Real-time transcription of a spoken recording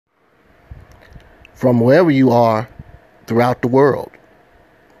from wherever you are throughout the world.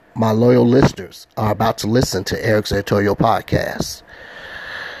 My loyal listeners are about to listen to Eric's Editorial Podcast,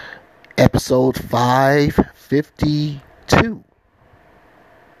 episode 552.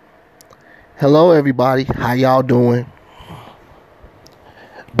 Hello, everybody. How y'all doing?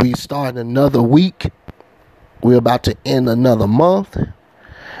 We starting another week. We're about to end another month.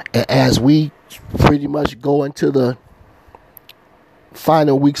 And as we pretty much go into the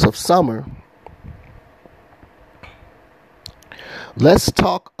final weeks of summer, let's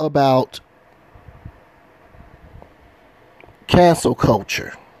talk about cancel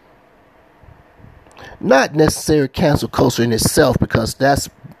culture. Not necessarily cancel culture in itself, because that's,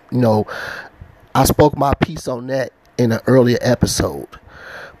 I spoke my piece on that in an earlier episode.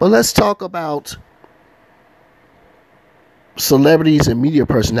 But let's talk about celebrities and media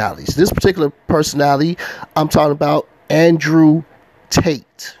personalities. This particular personality, I'm talking about Andrew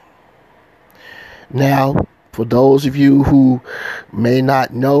Tate. Now, for those of you who may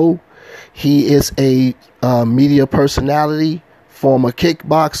not know, he is a media personality, former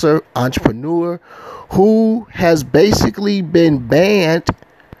kickboxer, entrepreneur, who has basically been banned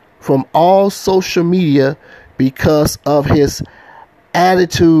from all social media because of his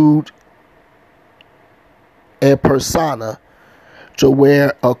attitude and persona, to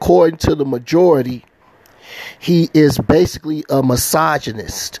where, according to the majority, he is basically a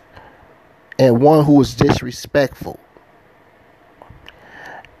misogynist and one who is disrespectful.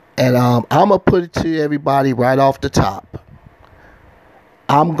 And I'm going to put it to everybody right off the top.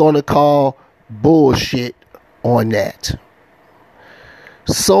 I'm going to call bullshit on that.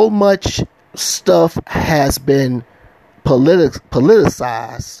 So much stuff has been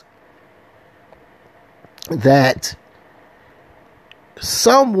politicized that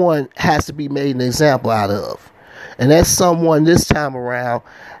someone has to be made an example out of. And that someone this time around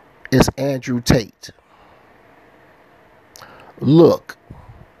is Andrew Tate. Look,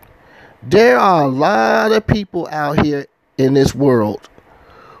 there are a lot of people out here in this world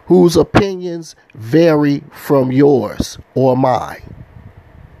whose opinions vary from yours or mine.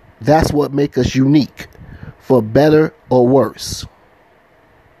 That's what makes us unique, for better or worse.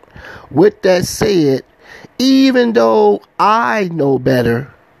 With that said, even though I know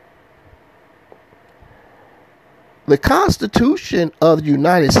better, the Constitution of the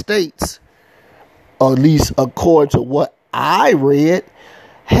United States, or at least according to what I read,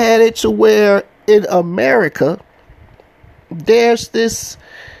 had it to where in America, there's this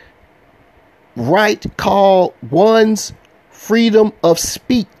right called one's freedom of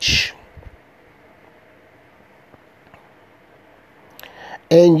speech.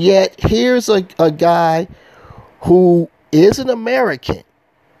 And yet, here's a guy who is an American.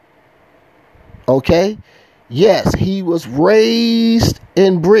 Okay? Yes, he was raised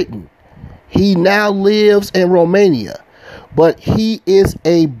in Britain. He now lives in Romania. But he is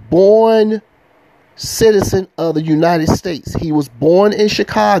a born citizen of the United States. He was born in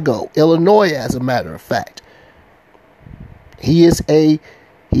Chicago, Illinois, as a matter of fact. He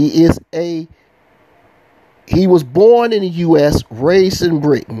was born in the U.S., raised in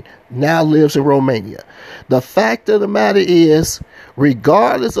Britain, now lives in Romania. The fact of the matter is,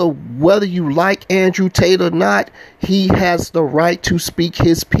 regardless of whether you like Andrew Tate or not, he has the right to speak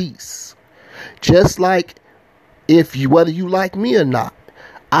his piece. Just like whether you like me or not,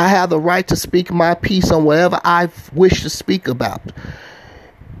 I have the right to speak my piece on whatever I wish to speak about.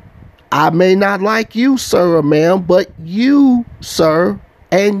 I may not like you, sir or ma'am, but you, sir,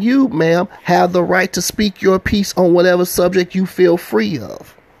 and you, ma'am, have the right to speak your piece on whatever subject you feel free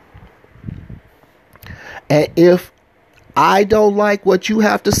of. And if I don't like what you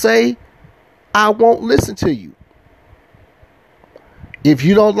have to say, I won't listen to you. If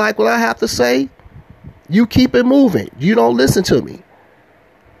you don't like what I have to say, you keep it moving. You don't listen to me.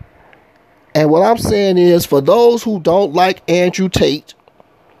 And what I'm saying is, for those who don't like Andrew Tate,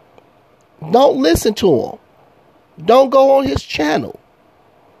 don't listen to him. Don't go on his channel.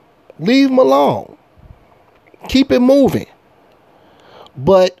 Leave him alone. Keep it moving.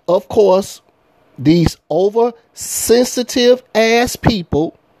 But, of course, these oversensitive ass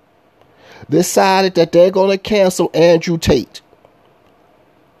people decided that they're going to cancel Andrew Tate.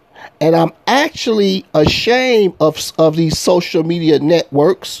 And I'm actually ashamed of these social media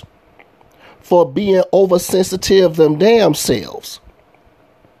networks for being oversensitive them damn selves.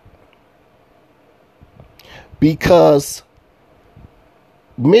 Because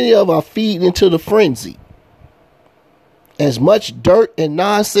many of them are feeding into the frenzy. As much dirt and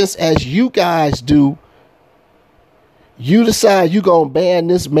nonsense as you guys do, you decide you're going to ban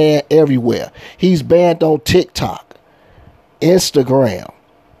this man everywhere. He's banned on TikTok, Instagram,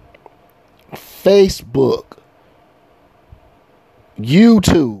 Facebook,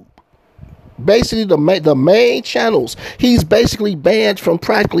 YouTube. Basically, the main channels. He's basically banned from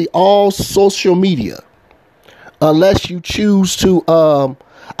practically all social media. Unless you choose to,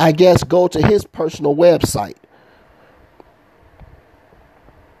 I guess, go to his personal website.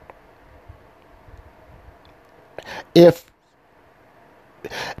 If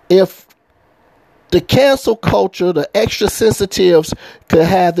the cancel culture, the extra sensitives could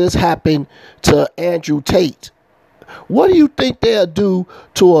have this happen to Andrew Tate, what do you think they'll do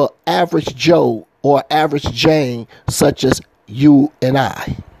to an average Joe or average Jane such as you and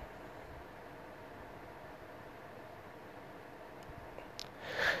I?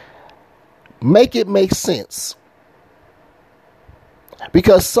 Make it make sense.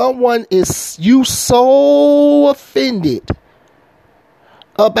 Because you so offended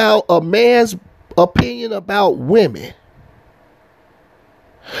about a man's opinion about women.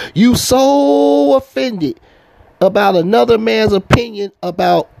 You so offended about another man's opinion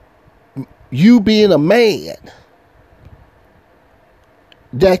about you being a man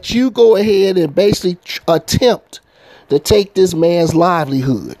that you go ahead and basically attempt to take this man's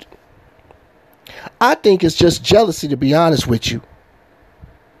livelihood. I think it's just jealousy, to be honest with you.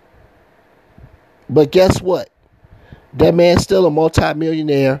 But guess what? That man's still a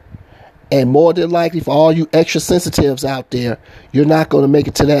multimillionaire. And more than likely, for all you extra sensitives out there, you're not going to make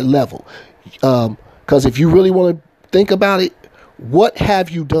it to that level. Because if you really want to think about it, what have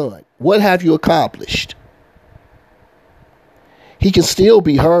you done? What have you accomplished? He can still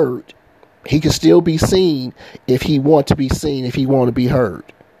be heard. He can still be seen if he want to be seen, if he want to be heard.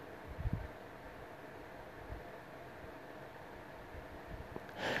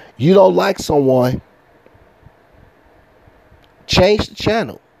 You don't like someone, change the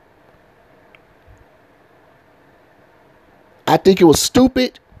channel. I think it was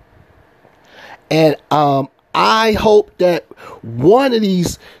stupid. And I hope that one of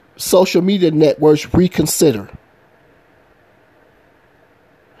these social media networks reconsider.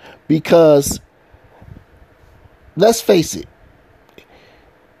 Because, let's face it,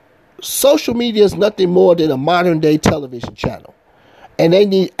 social media is nothing more than a modern day television channel. And they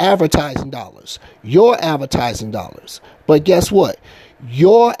need advertising dollars. Your advertising dollars. But guess what?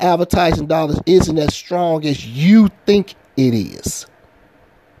 Your advertising dollars isn't as strong as you think it is.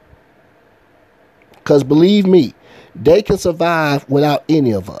 Because believe me, they can survive without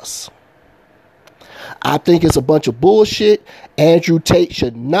any of us. I think it's a bunch of bullshit. Andrew Tate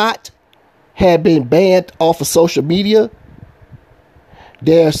should not have been banned off of social media.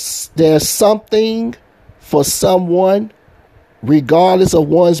 There's something for someone, regardless of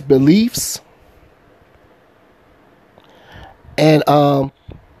one's beliefs. And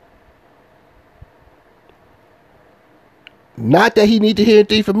not that he need to hear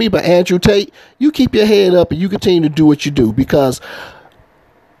anything from me, but Andrew Tate, you keep your head up and you continue to do what you do, because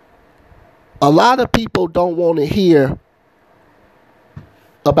a lot of people don't want to hear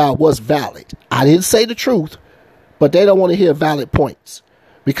about what's valid. I didn't say the truth, but they don't want to hear valid points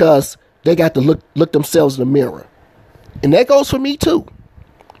because they got to look themselves in the mirror. And that goes for me too.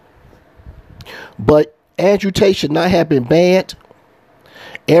 But Andrew Tate should not have been banned.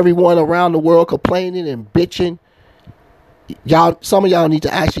 Everyone around the world complaining and bitching. Y'all, some of y'all need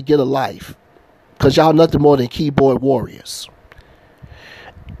to actually get a life, because y'all nothing more than keyboard warriors.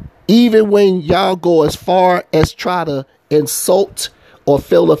 Even when y'all go as far as try to insult or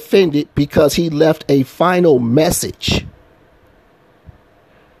feel offended because he left a final message.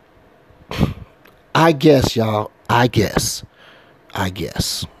 I guess, y'all. I guess.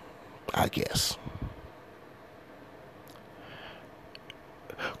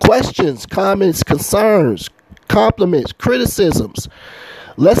 Questions, comments, concerns, compliments, criticisms.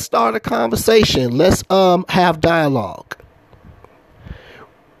 Let's start a conversation. Let's have dialogue.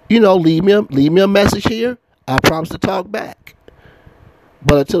 Leave me a message here. I promise to talk back.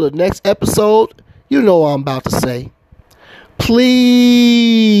 But until the next episode, you know what I'm about to say.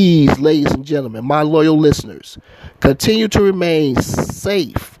 Please, ladies and gentlemen, my loyal listeners, continue to remain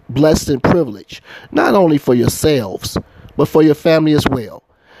safe, blessed, and privileged, not only for yourselves, but for your family as well.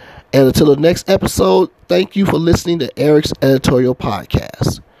 And until the next episode, thank you for listening to Eric's Editorial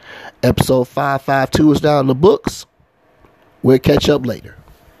Podcast. Episode 552 is down in the books. We'll catch up later.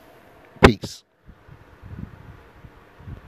 Peace.